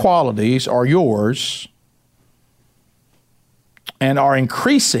these qualities are yours and are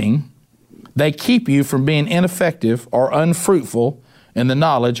increasing, they keep you from being ineffective or unfruitful in the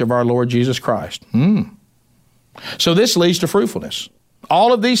knowledge of our Lord Jesus Christ. So this leads to fruitfulness.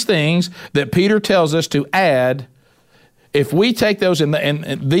 All of these things that Peter tells us to add, if we take those you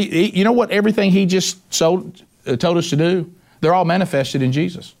know what everything he just told us to do? They're all manifested in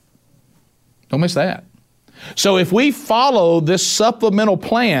Jesus. Don't miss that. So if we follow this supplemental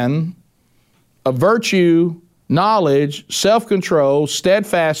plan of virtue, knowledge, self-control,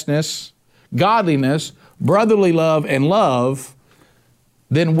 steadfastness, godliness, brotherly love, and love,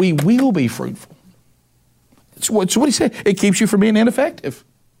 then we will be fruitful. It's what he said. It keeps you from being ineffective.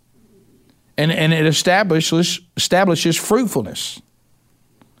 And it establishes fruitfulness.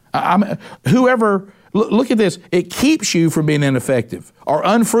 Look at this. It keeps you from being ineffective or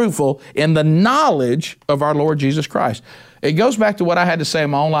unfruitful in the knowledge of our Lord Jesus Christ. It goes back to what I had to say in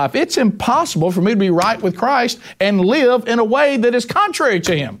my own life. It's impossible for me to be right with Christ and live in a way that is contrary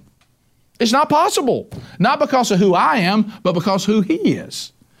to Him. It's not possible. Not because of who I am, but because of who He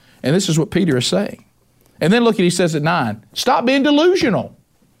is. And this is what Peter is saying. And then look at, he says at 9, stop being delusional.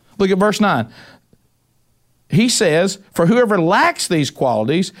 Look at verse 9. He says, for whoever lacks these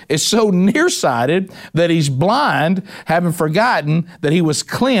qualities is so nearsighted that he's blind, having forgotten that he was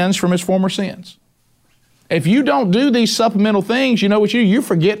cleansed from his former sins. If you don't do these supplemental things, you know what you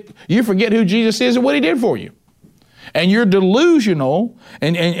forget who Jesus is and what He did for you. And you're delusional,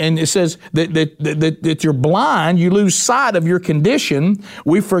 and it says that you're blind, you lose sight of your condition.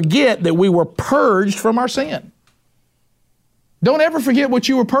 We forget that we were purged from our sin. Don't ever forget what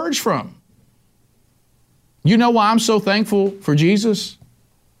you were purged from. You know why I'm so thankful for Jesus?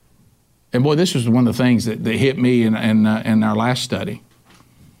 And boy, this was one of the things that hit me in our last study.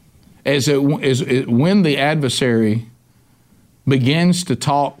 When the adversary begins to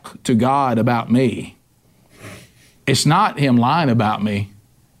talk to God about me, it's not him lying about me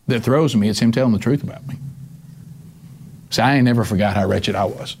that throws me, it's him telling the truth about me. See, I ain't never forgot how wretched I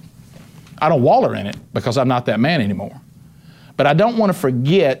was. I don't waller in it because I'm not that man anymore. But I don't want to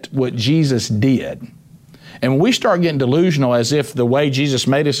forget what Jesus did. And when we start getting delusional as if the way Jesus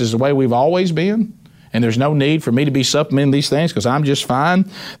made us is the way we've always been, and there's no need for me to be supplementing these things because I'm just fine,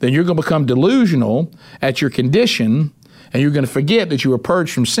 then you're going to become delusional at your condition, and you're going to forget that you were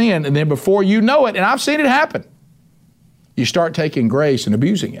purged from sin, and then before you know it, and I've seen it happen, you start taking grace and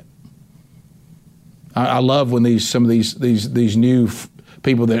abusing it. I love when some of these new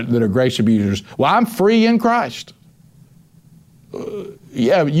people that are grace abusers, well, I'm free in Christ.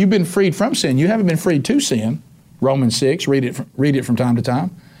 Yeah, you've been freed from sin. You haven't been freed to sin. Romans 6, read it from time to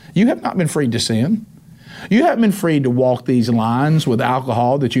time. You have not been freed to sin. You haven't been freed to walk these lines with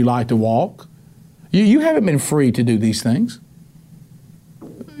alcohol that you like to walk. You haven't been free to do these things.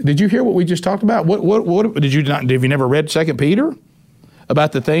 Did you hear what we just talked about? What did you not? Have you never read 2 Peter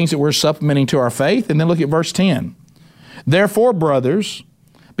about the things that we're supplementing to our faith? And then look at verse 10. Therefore, brothers,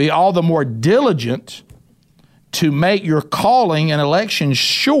 be all the more diligent to make your calling and election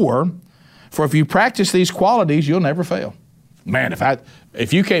sure, for if you practice these qualities, you'll never fail. Man,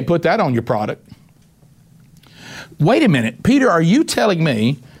 if you can't put that on your product. Wait a minute, Peter, are you telling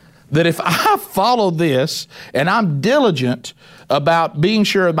me that if I follow this and I'm diligent about being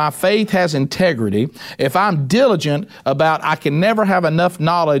sure my faith has integrity, if I'm diligent about I can never have enough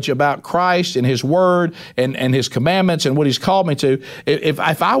knowledge about Christ and His Word and His commandments and what He's called me to,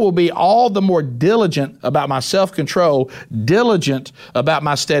 if I will be all the more diligent about my self-control, diligent about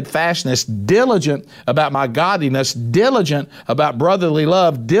my steadfastness, diligent about my godliness, diligent about brotherly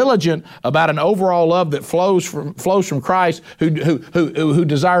love, diligent about an overall love that flows from Christ who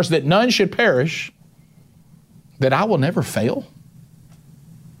desires that none should perish, that I will never fail?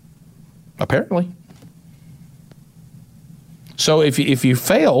 Apparently. So if you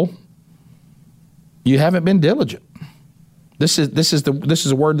fail, you haven't been diligent. This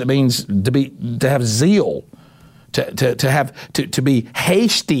is a word that means to have zeal, to be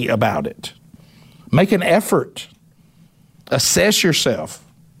hasty about it. Make an effort. Assess yourself.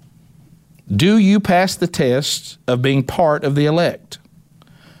 Do you pass the test of being part of the elect?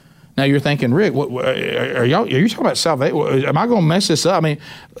 Now you're thinking, Rick, are you talking about salvation? Am I going to mess this up? I mean,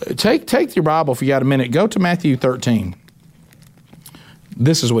 take your Bible if you got a minute. Go to Matthew 13.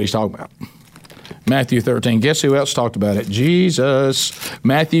 This is what he's talking about. Matthew 13. Guess who else talked about it? Jesus.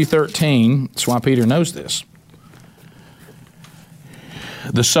 Matthew 13. That's why Peter knows this.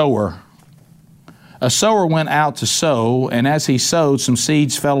 The sower. A sower went out to sow, and as he sowed, some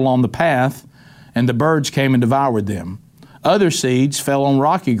seeds fell along the path, and the birds came and devoured them. Other seeds fell on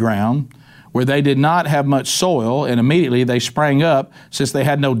rocky ground where they did not have much soil, and immediately they sprang up, since they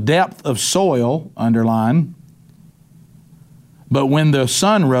had no depth of soil, underline. But when the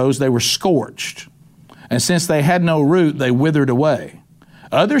sun rose, they were scorched. And since they had no root, they withered away.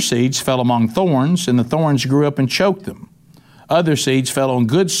 Other seeds fell among thorns, and the thorns grew up and choked them. Other seeds fell on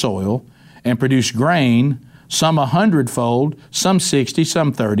good soil and produced grain, some 100-fold, some 60,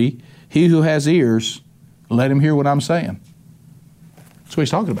 some 30. He who has ears, let him hear what I'm saying. That's what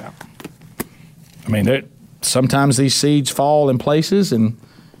he's talking about. I mean, sometimes these seeds fall in places, and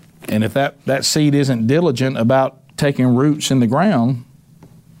if that seed isn't diligent about taking roots in the ground,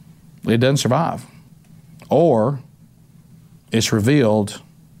 it doesn't survive. Or it's revealed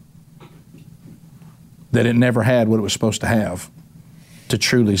that it never had what it was supposed to have to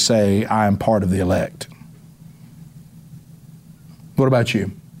truly say, I am part of the elect. What about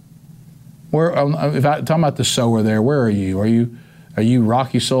you? Where, if I'm talking about the sower there, where are you? Are you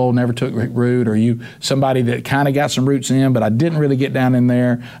rocky soil, never took root? Are you somebody that kind of got some roots in, but I didn't really get down in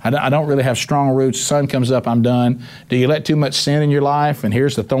there? I don't really have strong roots. The sun comes up, I'm done. Do you let too much sin in your life, and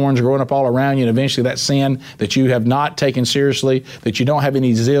here's the thorns growing up all around you, and eventually that sin that you have not taken seriously, that you don't have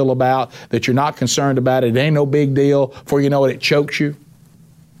any zeal about, that you're not concerned about, it ain't no big deal, before you know it chokes you?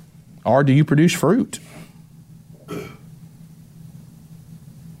 Or do you produce fruit?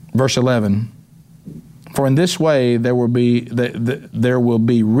 Verse 11. For in this way there will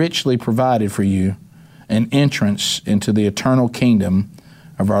be richly provided for you an entrance into the eternal kingdom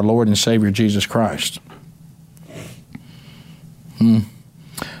of our Lord and Savior Jesus Christ.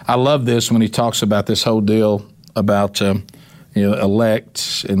 I love this when he talks about this whole deal about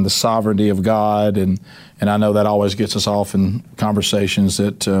elect and the sovereignty of God, and I know that always gets us off in conversations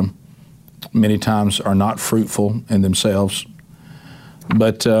that many times are not fruitful in themselves.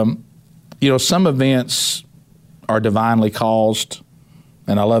 But some events are divinely caused,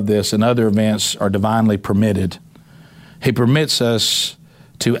 and I love this, and other events are divinely permitted. He permits us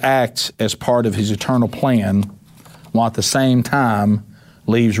to act as part of His eternal plan, while at the same time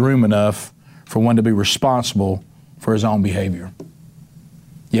leaves room enough for one to be responsible for his own behavior.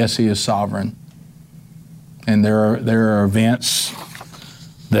 Yes, He is sovereign, and there are events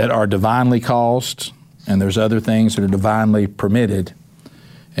that are divinely caused, and there's other things that are divinely permitted.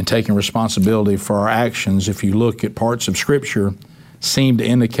 And taking responsibility for our actions, if you look at parts of Scripture, seem to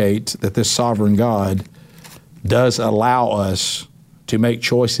indicate that this sovereign God does allow us to make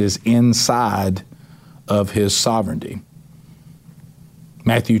choices inside of His sovereignty.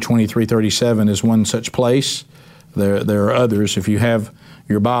 Matthew 23:37 is one such place. There are others. If you have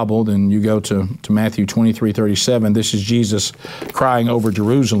your Bible, then you go to Matthew 23:37. This is Jesus crying over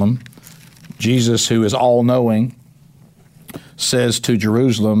Jerusalem. Jesus, who is all-knowing, says to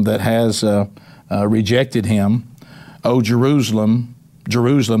Jerusalem that has rejected Him, O Jerusalem,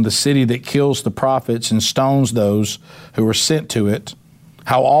 Jerusalem, the city that kills the prophets and stones those who are sent to it,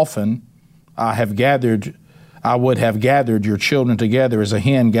 how often I would have gathered your children together as a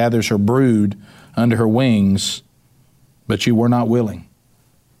hen gathers her brood under her wings, but you were not willing.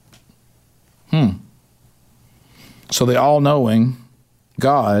 So the all-knowing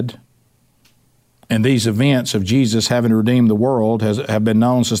God, and these events of Jesus having redeemed the world have been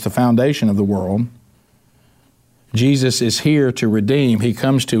known since the foundation of the world. Jesus is here to redeem. He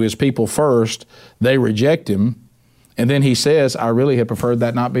comes to His people first. They reject Him. And then He says, I really had preferred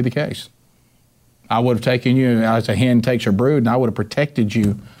that not be the case. I would have taken you as a hen takes her brood, and I would have protected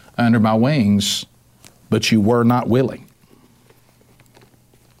you under my wings, but you were not willing.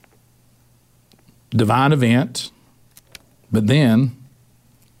 Divine event, but then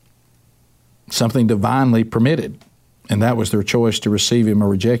something divinely permitted, and that was their choice to receive Him or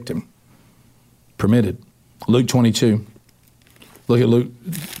reject Him. Permitted. Luke 22. Look at Luke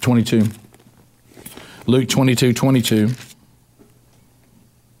 22. Luke 22:22.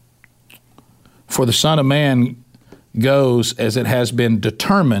 For the Son of Man goes as it has been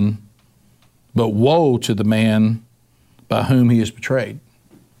determined, but woe to the man by whom He is betrayed.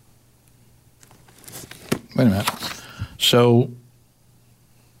 Wait a minute. So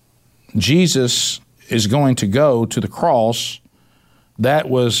Jesus is going to go to the cross that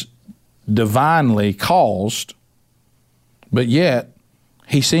was divinely caused, but yet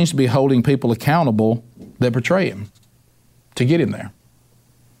He seems to be holding people accountable that betray Him to get Him there.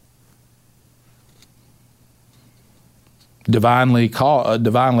 Divinely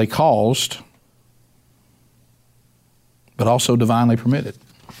caused, but also divinely permitted.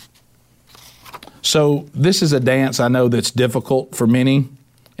 So this is a dance I know that's difficult for many,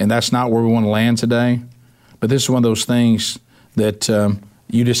 and that's not where we want to land today. But this is one of those things that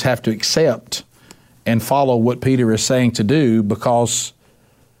you just have to accept and follow what Peter is saying to do, because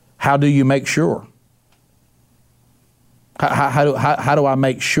how do you make sure? How do I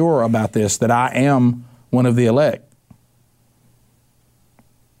make sure about this, that I am one of the elect?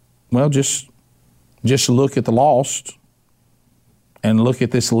 Well, just look at the lost and look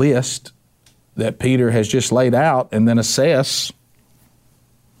at this list that Peter has just laid out, and then assess,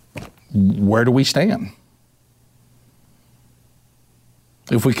 where do we stand?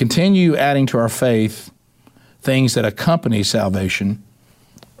 If we continue adding to our faith things that accompany salvation,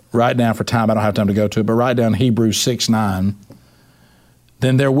 write down for time, I don't have time to go to it, but write down Hebrews 6:9,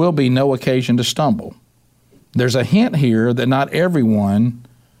 then there will be no occasion to stumble. There's a hint here that not everyone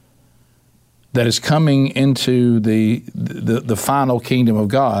that is coming into the final kingdom of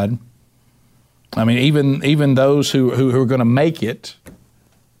God I mean, even those who are going to make it,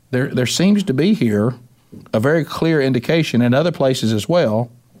 there seems to be here a very clear indication in other places as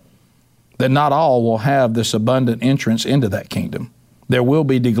well that not all will have this abundant entrance into that kingdom. There will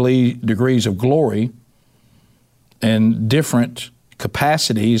be degrees of glory and different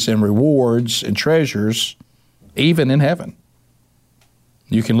capacities and rewards and treasures even in heaven.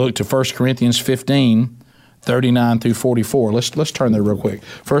 You can look to 1 Corinthians 15, 39 through 44. Let's turn there real quick.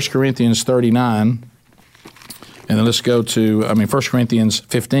 1 Corinthians 39, and then let's go to, 1 Corinthians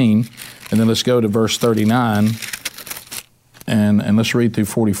 15, and then let's go to verse 39, and let's read through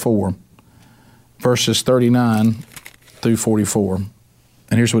 44. Verses 39 through 44.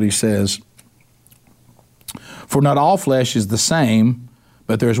 And here's what he says. For not all flesh is the same,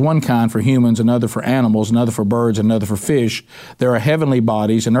 but there is one kind for humans, another for animals, another for birds, another for fish. There are heavenly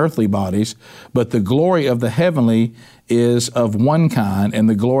bodies and earthly bodies, but the glory of the heavenly is of one kind, and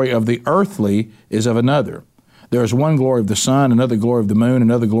the glory of the earthly is of another. There is one glory of the sun, another glory of the moon,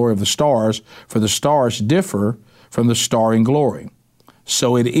 another glory of the stars, for the stars differ from the star in glory.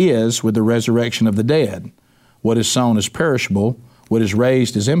 So it is with the resurrection of the dead. What is sown is perishable, what is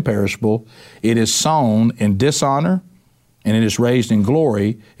raised is imperishable. It is sown in dishonor, and it is raised in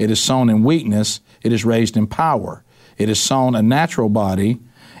glory. It is sown in weakness, it is raised in power. It is sown a natural body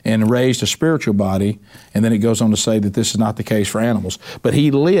and raised a spiritual body. And then it goes on to say that this is not the case for animals. But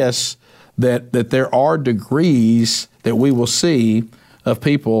he lists that there are degrees that we will see of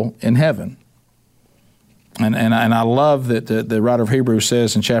people in heaven. And I love that the writer of Hebrews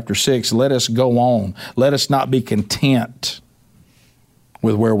says in chapter 6, let us go on. Let us not be content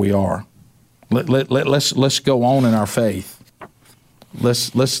with where we are. Let's go on in our faith.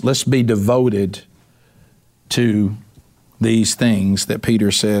 Let's be devoted to these things that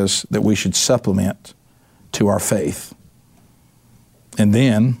Peter says that we should supplement to our faith. And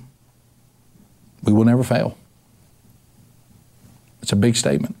then we will never fail. It's a big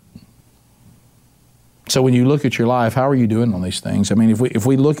statement. So when you look at your life, how are you doing on these things? I mean, if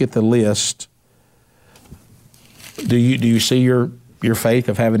we look at the list, do you see your faith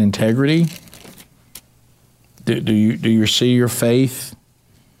of having integrity? Do you see your faith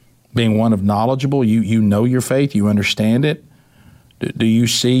being one of knowledgeable? You know your faith, you understand it. Do you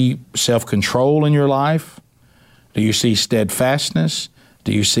see self-control in your life? Do you see steadfastness?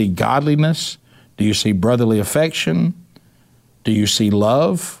 Do you see godliness? Do you see brotherly affection? Do you see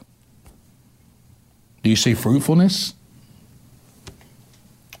love? Do you see fruitfulness?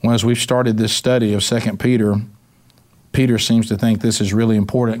 Well, as we've started this study of 2 Peter, Peter seems to think this is really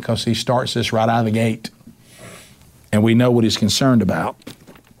important because he starts this right out of the gate. And we know what he's concerned about.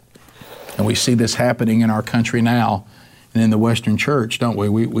 And we see this happening in our country now and in the Western church, don't we?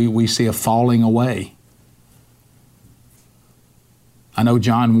 We see a falling away. I know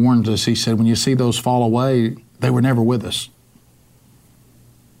John warns us. He said, when you see those fall away, they were never with us.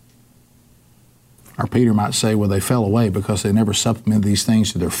 Or Peter might say, well, they fell away because they never supplemented these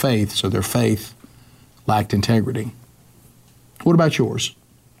things to their faith, so their faith lacked integrity. What about yours?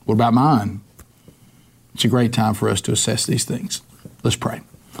 What about mine? It's a great time for us to assess these things. Let's pray.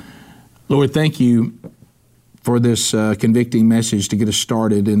 Lord, thank you for this convicting message to get us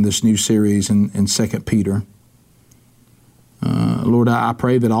started in this new series in 2 Peter. Lord, I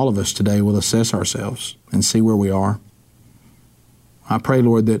pray that all of us today will assess ourselves and see where we are. I pray,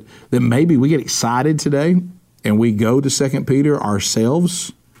 Lord, that maybe we get excited today and we go to 2 Peter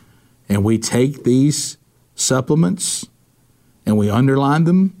ourselves and we take these supplements and we underline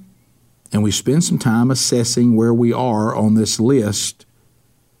them and we spend some time assessing where we are on this list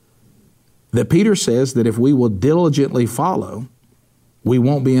that Peter says that if we will diligently follow, we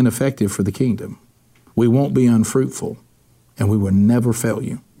won't be ineffective for the kingdom. We won't be unfruitful, and we will never fail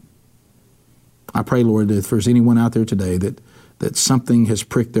you. I pray, Lord, that if there's anyone out there today that something has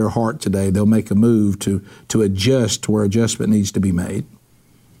pricked their heart today, they'll make a move to adjust to where adjustment needs to be made.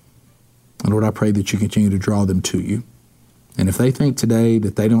 And Lord, I pray that you continue to draw them to you. And if they think today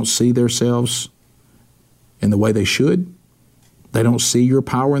that they don't see themselves in the way they should, they don't see your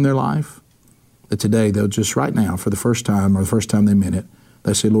power in their life, that today they'll just right now, for the first time or the first time they meant it,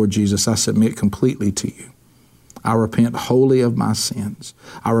 they say, Lord Jesus, I submit completely to you. I repent wholly of my sins.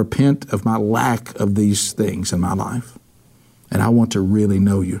 I repent of my lack of these things in my life. And I want to really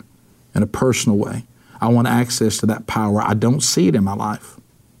know you in a personal way. I want access to that power. I don't see it in my life.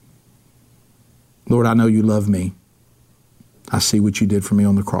 Lord, I know you love me. I see what you did for me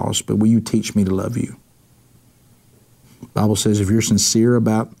on the cross, but will you teach me to love you? The Bible says if you're sincere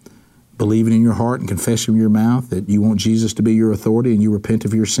about believing in your heart and confessing with your mouth that you want Jesus to be your authority and you repent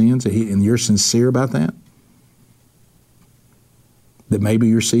of your sins and you're sincere about that, that maybe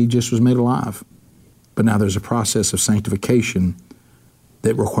your seed just was made alive but now there's a process of sanctification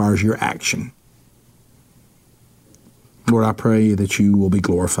that requires your action. Lord, I pray that you will be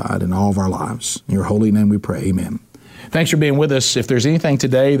glorified in all of our lives. In your holy name we pray, amen. Thanks for being with us. If there's anything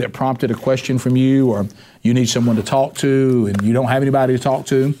today that prompted a question from you, or you need someone to talk to and you don't have anybody to talk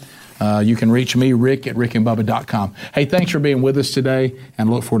to, you can reach me, Rick, at rickandbubba.com. Hey, thanks for being with us today, and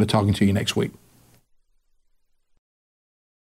I look forward to talking to you next week.